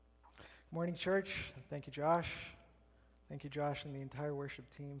Morning, church. Thank you, Josh. Thank you, Josh, and the entire worship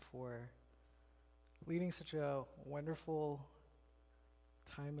team for leading such a wonderful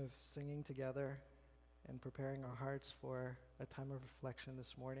time of singing together and preparing our hearts for a time of reflection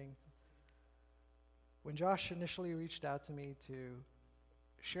this morning. When Josh initially reached out to me to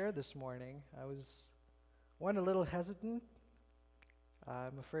share this morning, I was, a little hesitant.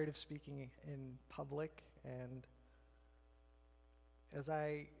 I'm afraid of speaking in public, and as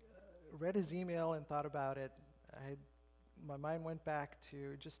I read his email and thought about it, my mind went back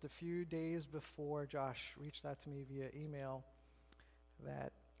to just a few days before Josh reached out to me via email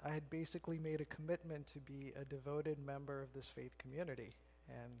that I had basically made a commitment to be a devoted member of this faith community.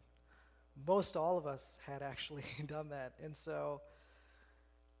 And most all of us had actually done that. And so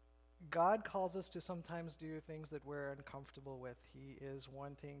God calls us to sometimes do things that we're uncomfortable with. He is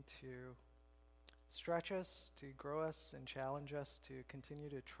wanting to stretch us, to grow us and challenge us to continue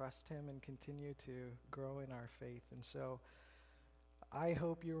to trust Him and continue to grow in our faith. And so I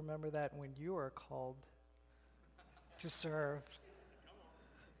hope you remember that when you are called to serve.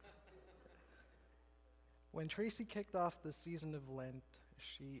 When Tracy kicked off the season of Lent,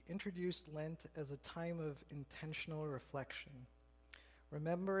 she introduced Lent as a time of intentional reflection,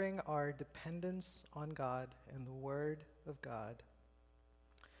 remembering our dependence on God and the Word of God.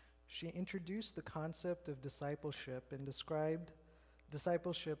 She introduced the concept of discipleship and described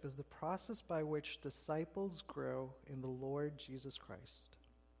discipleship as the process by which disciples grow in the Lord Jesus Christ.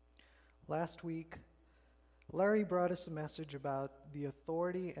 Last week, Larry brought us a message about the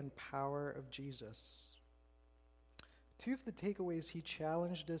authority and power of Jesus. Two of the takeaways he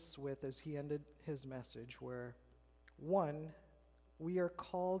challenged us with as he ended his message were, 1, we are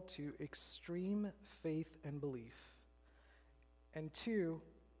called to extreme faith and belief, and 2,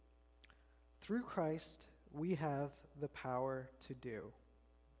 through Christ, we have the power to do.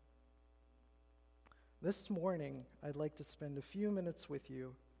 This morning, I'd like to spend a few minutes with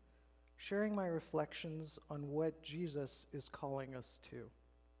you sharing my reflections on what Jesus is calling us to.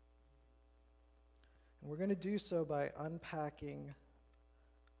 And we're going to do so by unpacking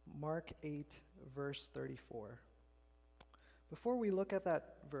Mark 8, verse 34. Before we look at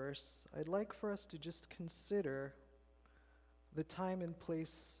that verse, I'd like for us to just consider the time and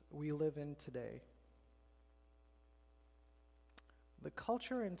place we live in today. The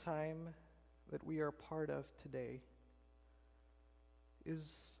culture and time that we are part of today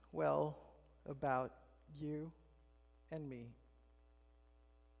is, about you and me.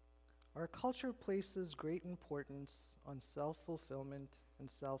 Our culture places great importance on self-fulfillment and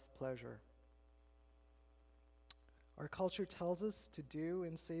self-pleasure. Our culture tells us to do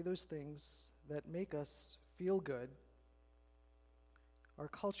and say those things that make us feel good. Our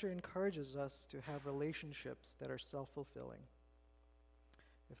culture encourages us to have relationships that are self-fulfilling.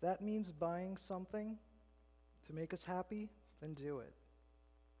 If that means buying something to make us happy, then do it.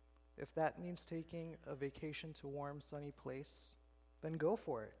 If that means taking a vacation to a warm, sunny place, then go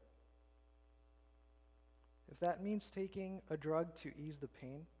for it. If that means taking a drug to ease the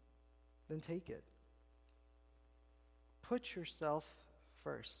pain, then take it. Put yourself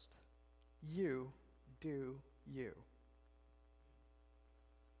first. You do you.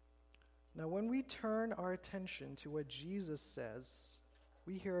 Now, when we turn our attention to what Jesus says,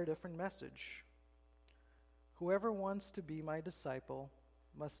 we hear a different message. Whoever wants to be my disciple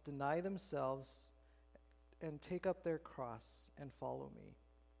must deny themselves and take up their cross and follow me.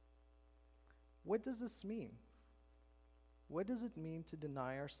 What does this mean? What does it mean to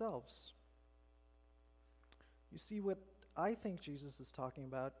deny ourselves? You see, what I think Jesus is talking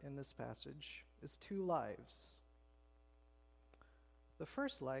about in this passage is two lives. The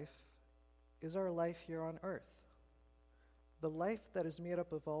first life is our life here on earth. The life that is made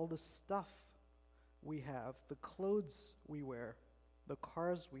up of all the stuff we have, the clothes we wear, the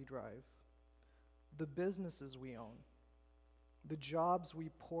cars we drive, the businesses we own, the jobs we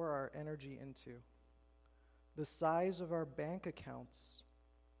pour our energy into, the size of our bank accounts,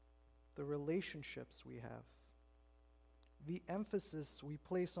 the relationships we have, the emphasis we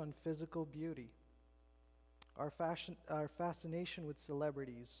place on physical beauty, our fascination with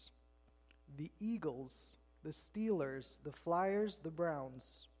celebrities, the Eagles, the Steelers, the Flyers, the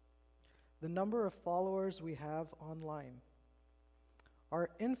Browns, the number of followers we have online, our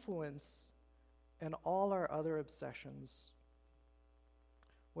influence, and all our other obsessions.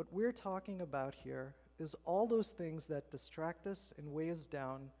 What we're talking about here is all those things that distract us and weigh us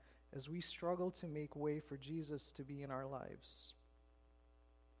down as we struggle to make way for Jesus to be in our lives.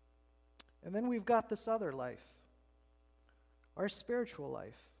 And then we've got this other life, our spiritual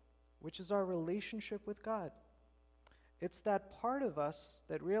life, which is our relationship with God. It's that part of us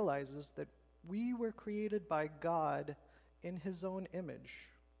that realizes that we were created by God in his own image.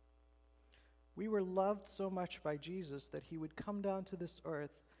 We were loved so much by Jesus that he would come down to this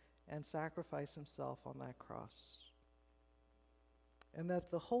earth and sacrifice himself on that cross. And that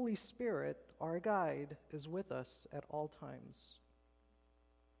the Holy Spirit, our guide, is with us at all times.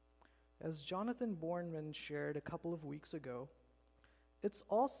 As Jonathan Bornman shared a couple of weeks ago, it's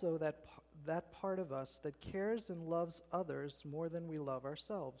also that part of us that cares and loves others more than we love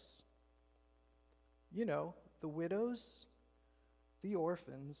ourselves. You know, the widows, the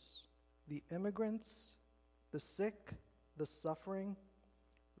orphans, the immigrants, the sick, the suffering,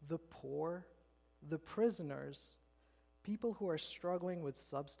 the poor, the prisoners, people who are struggling with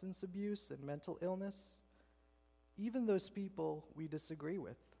substance abuse and mental illness, even those people we disagree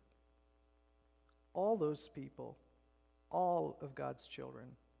with. All those people, all of God's children.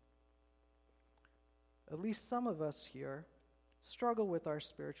 At least some of us here struggle with our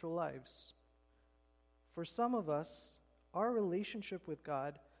spiritual lives. For some of us, our relationship with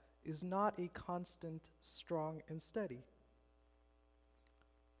God is not a constant, strong, and steady.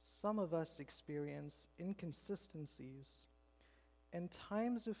 Some of us experience inconsistencies and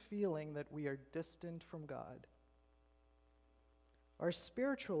times of feeling that we are distant from God. Our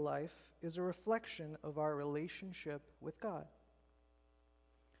spiritual life is a reflection of our relationship with God.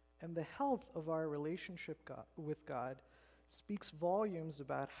 And the health of our relationship with God speaks volumes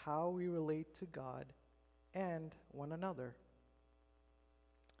about how we relate to God and one another.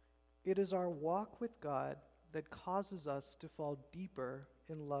 It is our walk with God that causes us to fall deeper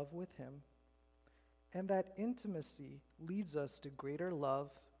in love with him, and that intimacy leads us to greater love,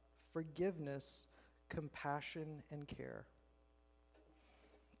 forgiveness, compassion, and care.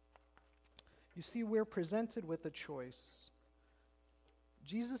 You see, we're presented with a choice.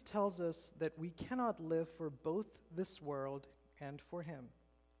 Jesus tells us that we cannot live for both this world and for him.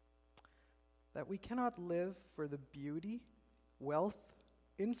 That we cannot live for the beauty, wealth,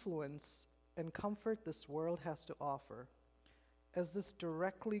 influence, and comfort this world has to offer, as this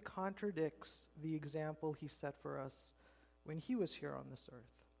directly contradicts the example he set for us when he was here on this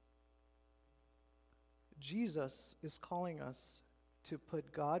earth. Jesus is calling us to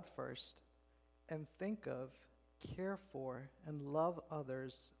put God first and think of, care for, and love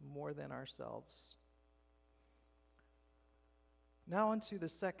others more than ourselves. Now on to the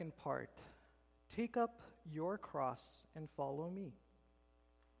second part. Take up your cross and follow me.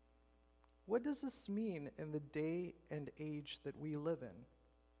 What does this mean in the day and age that we live in?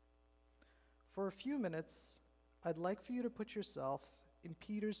 For a few minutes, I'd like for you to put yourself in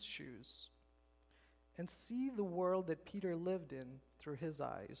Peter's shoes and see the world that Peter lived in through his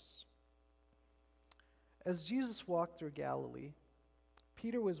eyes. As Jesus walked through Galilee,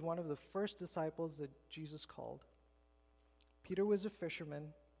 Peter was one of the first disciples that Jesus called. Peter was a fisherman.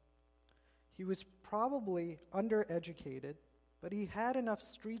 He was probably undereducated, but he had enough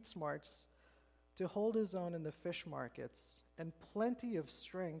street smarts to hold his own in the fish markets, and plenty of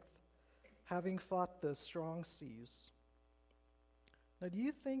strength, having fought the strong seas. Now, do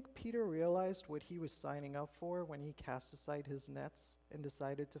you think Peter realized what he was signing up for when he cast aside his nets and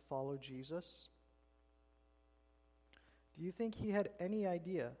decided to follow Jesus? Do you think he had any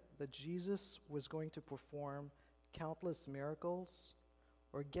idea that Jesus was going to perform countless miracles,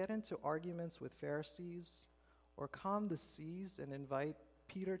 or get into arguments with Pharisees, or calm the seas and invite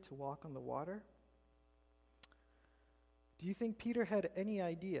Peter to walk on the water? Do you think Peter had any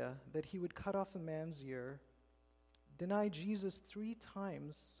idea that he would cut off a man's ear, deny Jesus 3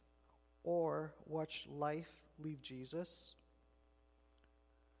 times, or watch life leave Jesus?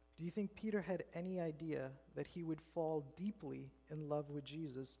 Do you think Peter had any idea that he would fall deeply in love with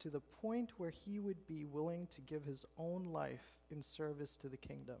Jesus to the point where he would be willing to give his own life in service to the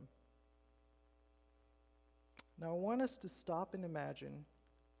kingdom? Now, I want us to stop and imagine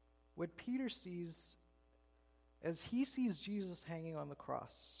what Peter sees as he sees Jesus hanging on the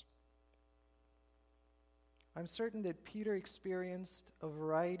cross. I'm certain that Peter experienced a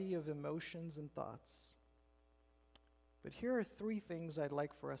variety of emotions and thoughts. But here are 3 things I'd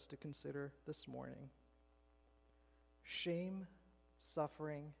like for us to consider this morning: shame,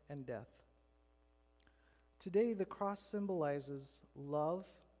 suffering, and death. Today, the cross symbolizes love,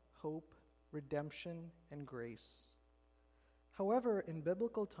 hope, redemption, and grace. However, in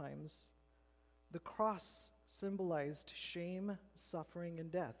biblical times, the cross symbolized shame, suffering,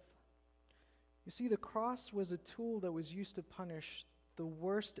 and death. You see, the cross was a tool that was used to punish the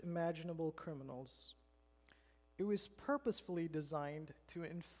worst imaginable criminals. It was purposefully designed to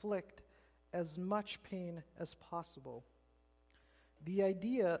inflict as much pain as possible. The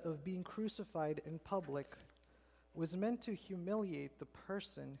idea of being crucified in public was meant to humiliate the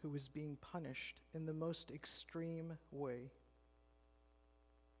person who was being punished in the most extreme way.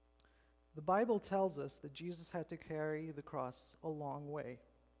 The Bible tells us that Jesus had to carry the cross a long way.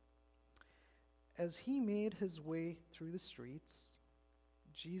 As he made his way through the streets,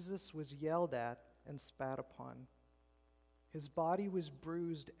 Jesus was yelled at and spat upon. His body was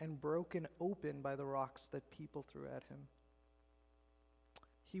bruised and broken open by the rocks that people threw at him.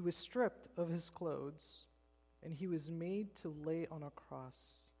 He was stripped of his clothes, and he was made to lay on a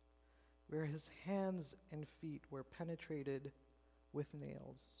cross, where his hands and feet were penetrated with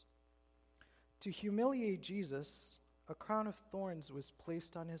nails. To humiliate Jesus, a crown of thorns was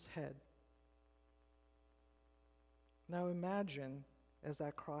placed on his head. Now imagine as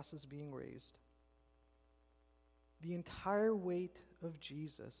that cross is being raised, the entire weight of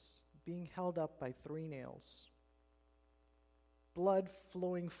Jesus being held up by 3 nails, blood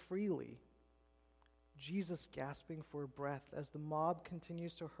flowing freely, Jesus gasping for breath as the mob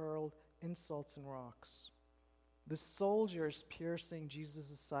continues to hurl insults and rocks, the soldiers piercing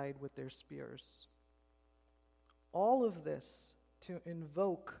Jesus' side with their spears. All of this to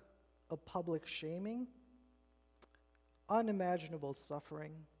invoke a public shaming, unimaginable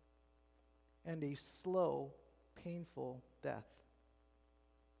suffering, and a slow, painful death.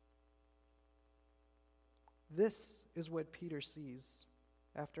 This is what Peter sees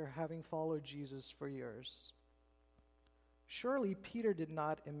after having followed Jesus for years. Surely Peter did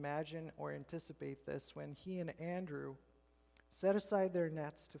not imagine or anticipate this when he and Andrew set aside their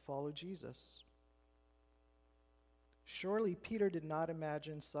nets to follow Jesus. Surely Peter did not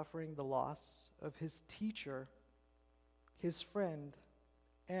imagine suffering the loss of his teacher, his friend,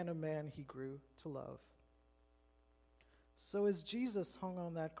 and a man he grew to love. So as Jesus hung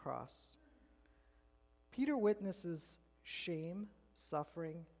on that cross, Peter witnesses shame,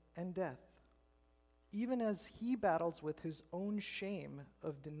 suffering, and death, even as he battles with his own shame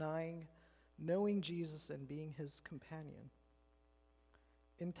of denying knowing Jesus and being his companion.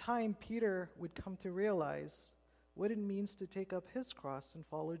 In time, Peter would come to realize what it means to take up his cross and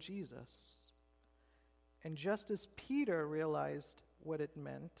follow Jesus. And just as Peter realized what it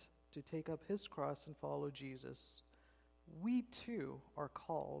meant to take up his cross and follow Jesus, we too are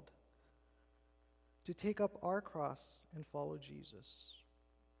called to take up our cross and follow Jesus.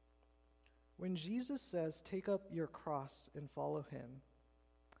 When Jesus says, "Take up your cross and follow him,"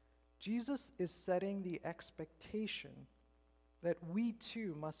 Jesus is setting the expectation that we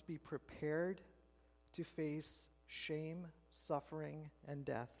too must be prepared to face shame, suffering, and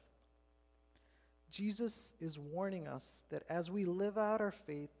death. Jesus is warning us that as we live out our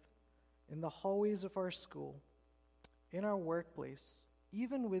faith in the hallways of our school, in our workplace,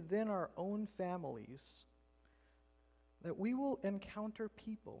 even within our own families, that we will encounter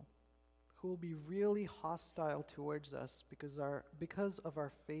people who will be really hostile towards us because of our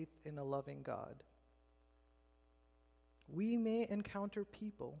faith in a loving God. We may encounter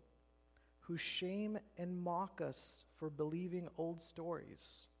people who shame and mock us for believing old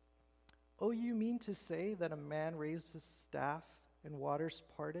stories. Oh, you mean to say that a man raised his staff and waters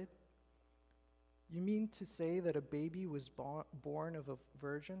parted? You mean to say that a baby was born of a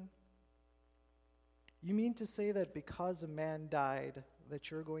virgin? You mean to say that because a man died, that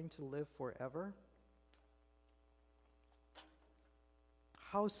you're going to live forever?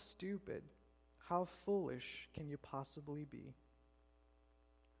 How stupid, how foolish can you possibly be?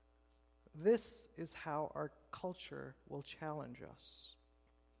 This is how our culture will challenge us.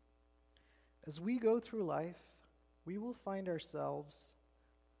 As we go through life, we will find ourselves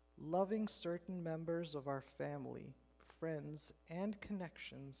loving certain members of our family, friends, and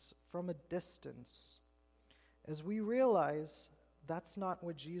connections from a distance, as we realize that's not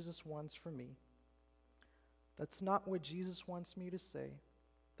what Jesus wants for me. That's not what Jesus wants me to say.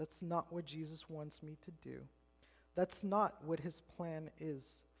 That's not what Jesus wants me to do. That's not what his plan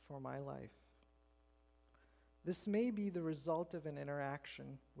is for my life. This may be the result of an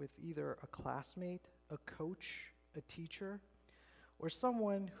interaction with either a classmate, a coach, a teacher, or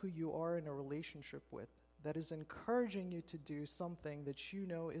someone who you are in a relationship with that is encouraging you to do something that you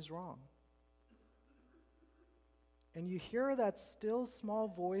know is wrong. And you hear that still small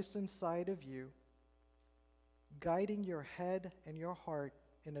voice inside of you guiding your head and your heart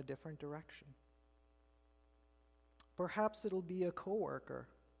in a different direction. Perhaps it'll be a coworker,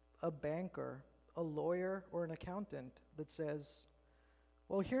 a banker, a lawyer, or an accountant that says,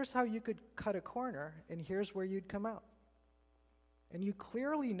 well, here's how you could cut a corner, and here's where you'd come out. And you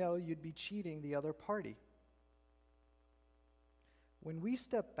clearly know you'd be cheating the other party. When we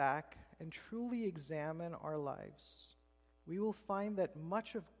step back and truly examine our lives, we will find that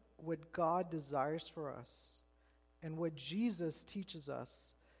much of what God desires for us and what Jesus teaches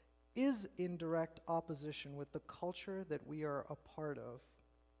us is in direct opposition with the culture that we are a part of.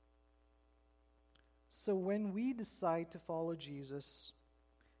 So when we decide to follow Jesus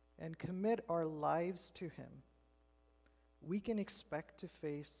and commit our lives to him, we can expect to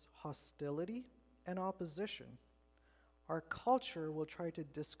face hostility and opposition. Our culture will try to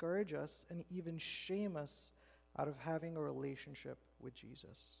discourage us and even shame us out of having a relationship with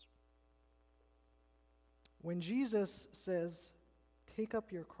Jesus. When Jesus says, "Take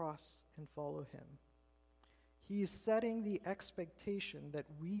up your cross and follow him," he is setting the expectation that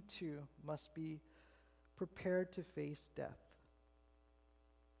we too must be prepared to face death.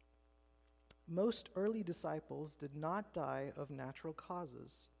 Most early disciples did not die of natural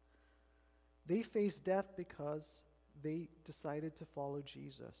causes. They faced death because they decided to follow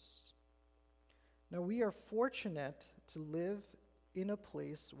Jesus. Now, we are fortunate to live in a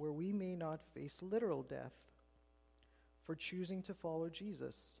place where we may not face literal death for choosing to follow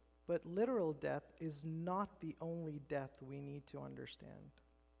Jesus, but literal death is not the only death we need to understand.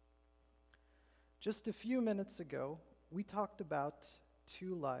 Just a few minutes ago, we talked about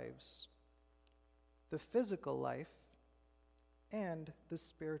two lives: the physical life and the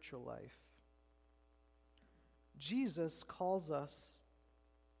spiritual life. Jesus calls us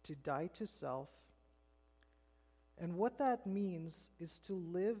to die to self, and what that means is to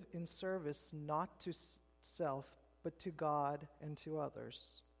live in service not to self, but to God and to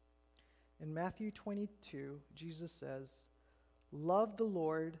others. In Matthew 22, Jesus says, "Love the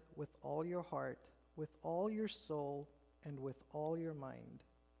Lord with all your heart, with all your soul, and with all your mind.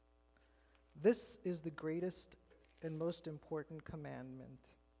 This is the greatest and most important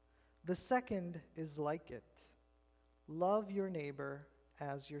commandment. The second is like it. Love your neighbor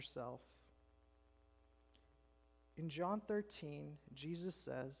as yourself." In John 13, Jesus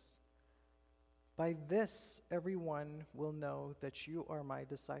says, "By this everyone will know that you are my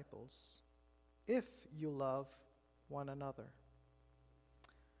disciples, if you love one another."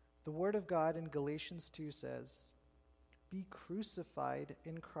 The Word of God in Galatians 2 says, "Be crucified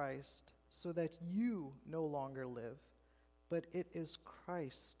in Christ so that you no longer live, but it is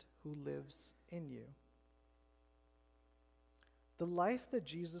Christ who lives in you." The life that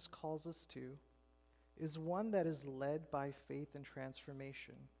Jesus calls us to is one that is led by faith and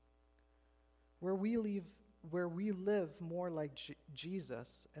transformation, where we live more like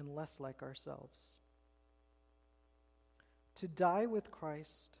Jesus and less like ourselves. To die with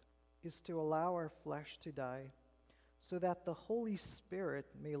Christ is to allow our flesh to die so that the Holy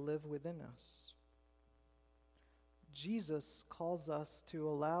Spirit may live within us. Jesus calls us to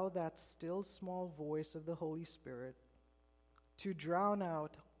allow that still small voice of the Holy Spirit to drown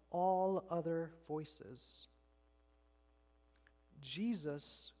out all other voices.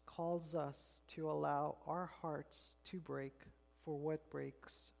 Jesus calls us to allow our hearts to break for what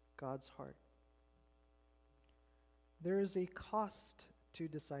breaks God's heart. There is a cost to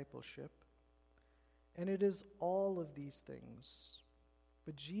discipleship, and it is all of these things.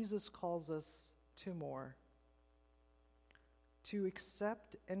 But Jesus calls us to more, to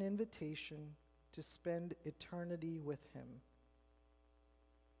accept an invitation to spend eternity with him.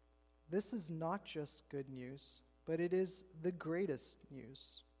 This is not just good news, but it is the greatest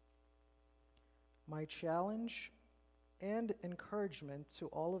news. My challenge and encouragement to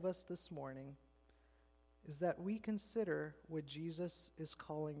all of us this morning is that we consider what Jesus is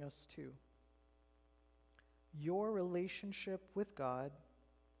calling us to. Your relationship with God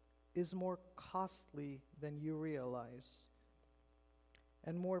is more costly than you realize,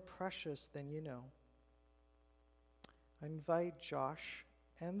 and more precious than you know. I invite Josh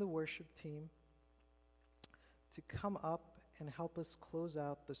and the worship team to come up and help us close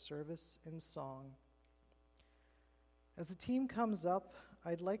out the service in song. As the team comes up,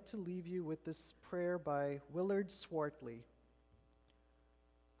 I'd like to leave you with this prayer by Willard Swartley.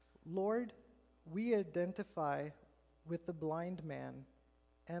 Lord, we identify with the blind man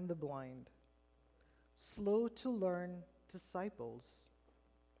and the blind, slow to learn disciples.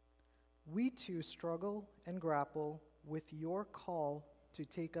 We too struggle and grapple with your call to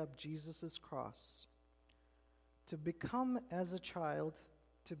take up Jesus' cross, to become as a child,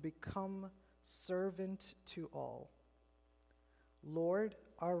 to become servant to all. Lord,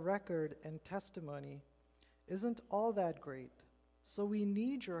 our record and testimony isn't all that great, so we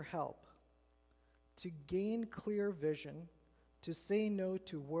need your help to gain clear vision, to say no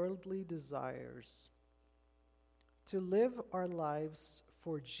to worldly desires, to live our lives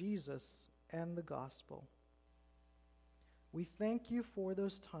for Jesus and the gospel. We thank you for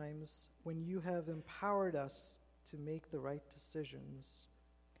those times when you have empowered us to make the right decisions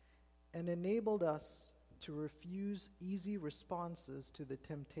and enabled us to refuse easy responses to the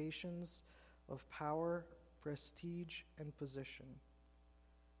temptations of power, prestige, and position.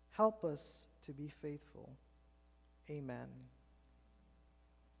 Help us to be faithful. Amen.